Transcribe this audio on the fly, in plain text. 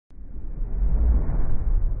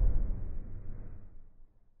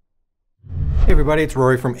Hey everybody, it's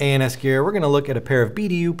Rory from A&S Gear. We're going to look at a pair of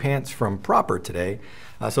BDU pants from Proper today.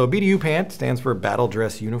 So a BDU pant stands for Battle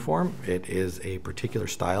Dress Uniform. It is a particular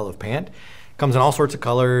style of pant. Comes in all sorts of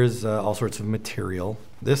colors, all sorts of material.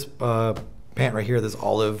 This pant right here, this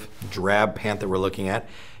olive drab pant that we're looking at,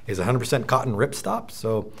 is 100% cotton ripstop,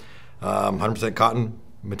 so 100% cotton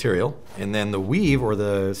material. And then the weave or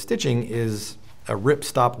the stitching is a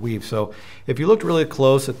ripstop weave. So if you looked really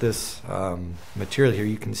close at this material here,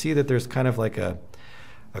 you can see that there's kind of like a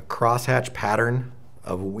crosshatch pattern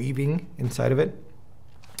of weaving inside of it.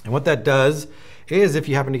 And what that does is if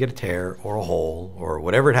you happen to get a tear or a hole or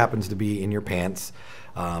whatever it happens to be in your pants,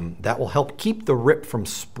 that will help keep the rip from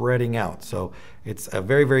spreading out. So it's a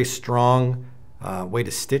very, very strong way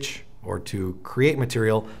to stitch or to create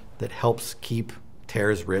material that helps keep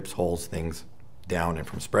tears, rips, holes, things down and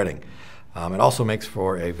from spreading. It also makes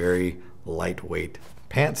for a very lightweight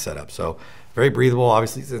pant setup. So very breathable,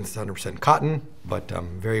 obviously, since it's 100% cotton, but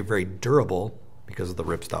very, very durable because of the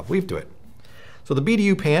ripstop weave to it. So the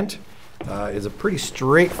BDU pant is a pretty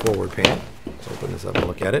straightforward pant. Let's open this up and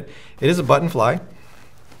look at it. It is a button fly.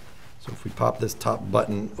 So if we pop this top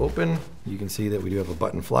button open, you can see that we do have a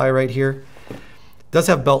button fly right here. It does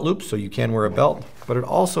have belt loops, so you can wear a belt, but it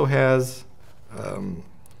also has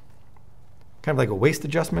kind of like a waist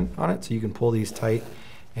adjustment on it, so you can pull these tight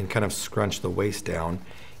and kind of scrunch the waist down.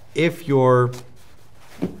 If you're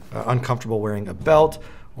uncomfortable wearing a belt,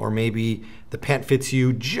 or maybe the pant fits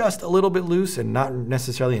you just a little bit loose and not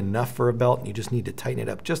necessarily enough for a belt, and you just need to tighten it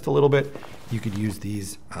up just a little bit, you could use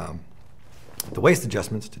these, the waist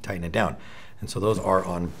adjustments to tighten it down. And so those are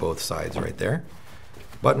on both sides right there.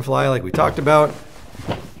 Button fly, like we talked about.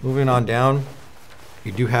 Moving on down,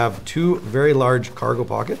 you do have two very large cargo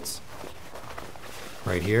pockets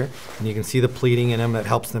right here, and you can see the pleating in them that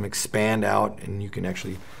helps them expand out, and you can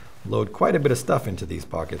actually load quite a bit of stuff into these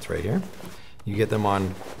pockets right here. You get them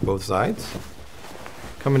on both sides.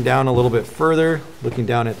 Coming down a little bit further, looking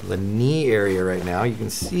down at the knee area right now, you can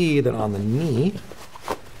see that on the knee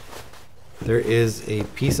there is a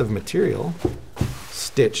piece of material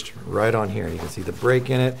stitched right on here. You can see the break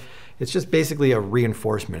in it. It's just basically a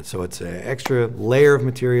reinforcement, so it's an extra layer of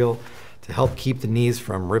material to help keep the knees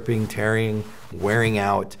from ripping, tearing, wearing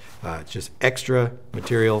out. It's just extra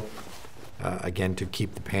material, again, to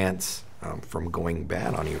keep the pants from going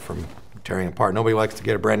bad on you, from tearing apart. Nobody likes to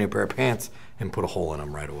get a brand new pair of pants and put a hole in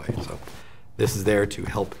them right away. So this is there to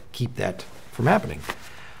help keep that from happening.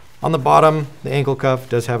 On the bottom, the ankle cuff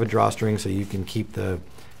does have a drawstring, so you can keep the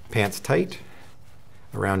pants tight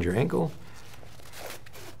around your ankle.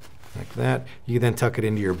 Like that. You can then tuck it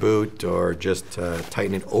into your boot or just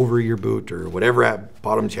tighten it over your boot or whatever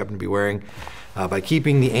bottoms you happen to be wearing. By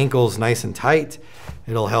keeping the ankles nice and tight,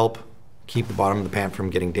 it'll help keep the bottom of the pant from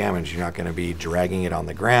getting damaged. You're not going to be dragging it on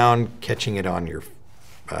the ground, catching it on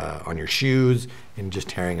your shoes, and just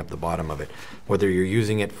tearing up the bottom of it. Whether you're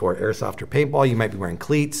using it for airsoft or paintball, you might be wearing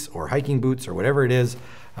cleats or hiking boots or whatever it is,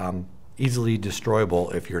 easily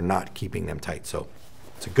destroyable if you're not keeping them tight. So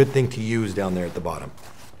it's a good thing to use down there at the bottom.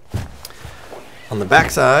 On the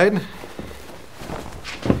back side, you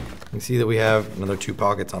can see that we have another two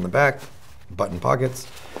pockets on the back, button pockets.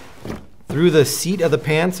 Through the seat of the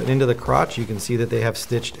pants and into the crotch, you can see that they have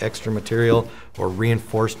stitched extra material or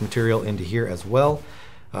reinforced material into here as well.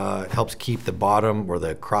 It helps keep the bottom or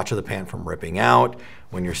the crotch of the pant from ripping out.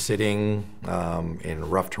 When you're sitting in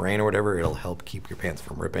rough terrain or whatever, it'll help keep your pants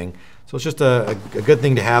from ripping. So it's just a good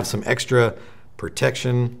thing to have some extra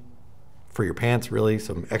protection for your pants, really,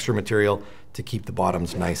 some extra material to keep the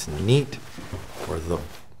bottoms nice and neat, or the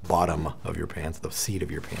bottom of your pants, the seat of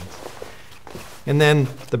your pants. And then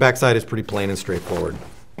the backside is pretty plain and straightforward.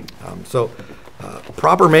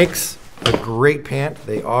 Proper makes a great pant.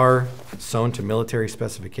 They are sewn to military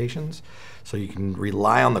specifications, so you can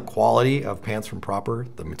rely on the quality of pants from Proper.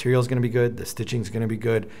 The material is going to be good, the stitching is going to be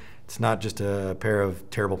good. It's not just a pair of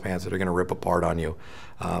terrible pants that are going to rip apart on you.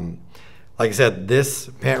 Like I said, this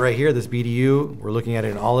pant right here, this BDU, we're looking at it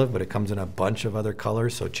in olive, but it comes in a bunch of other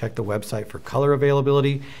colors. So check the website for color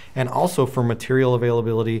availability and also for material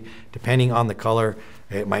availability. Depending on the color,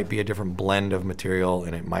 it might be a different blend of material,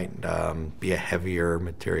 and it might be a heavier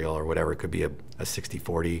material or whatever. It could be a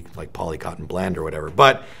 60-40 like poly cotton blend or whatever.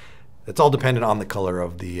 But it's all dependent on the color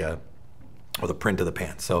of the or the print of the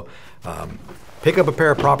pants. So pick up a pair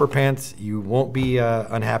of Proper pants. You won't be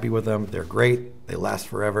unhappy with them. They're great. They last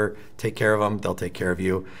forever. Take care of them. They'll take care of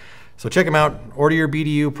you. So check them out. Order your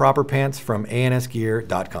BDU Proper pants from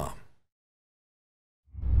ansgear.com.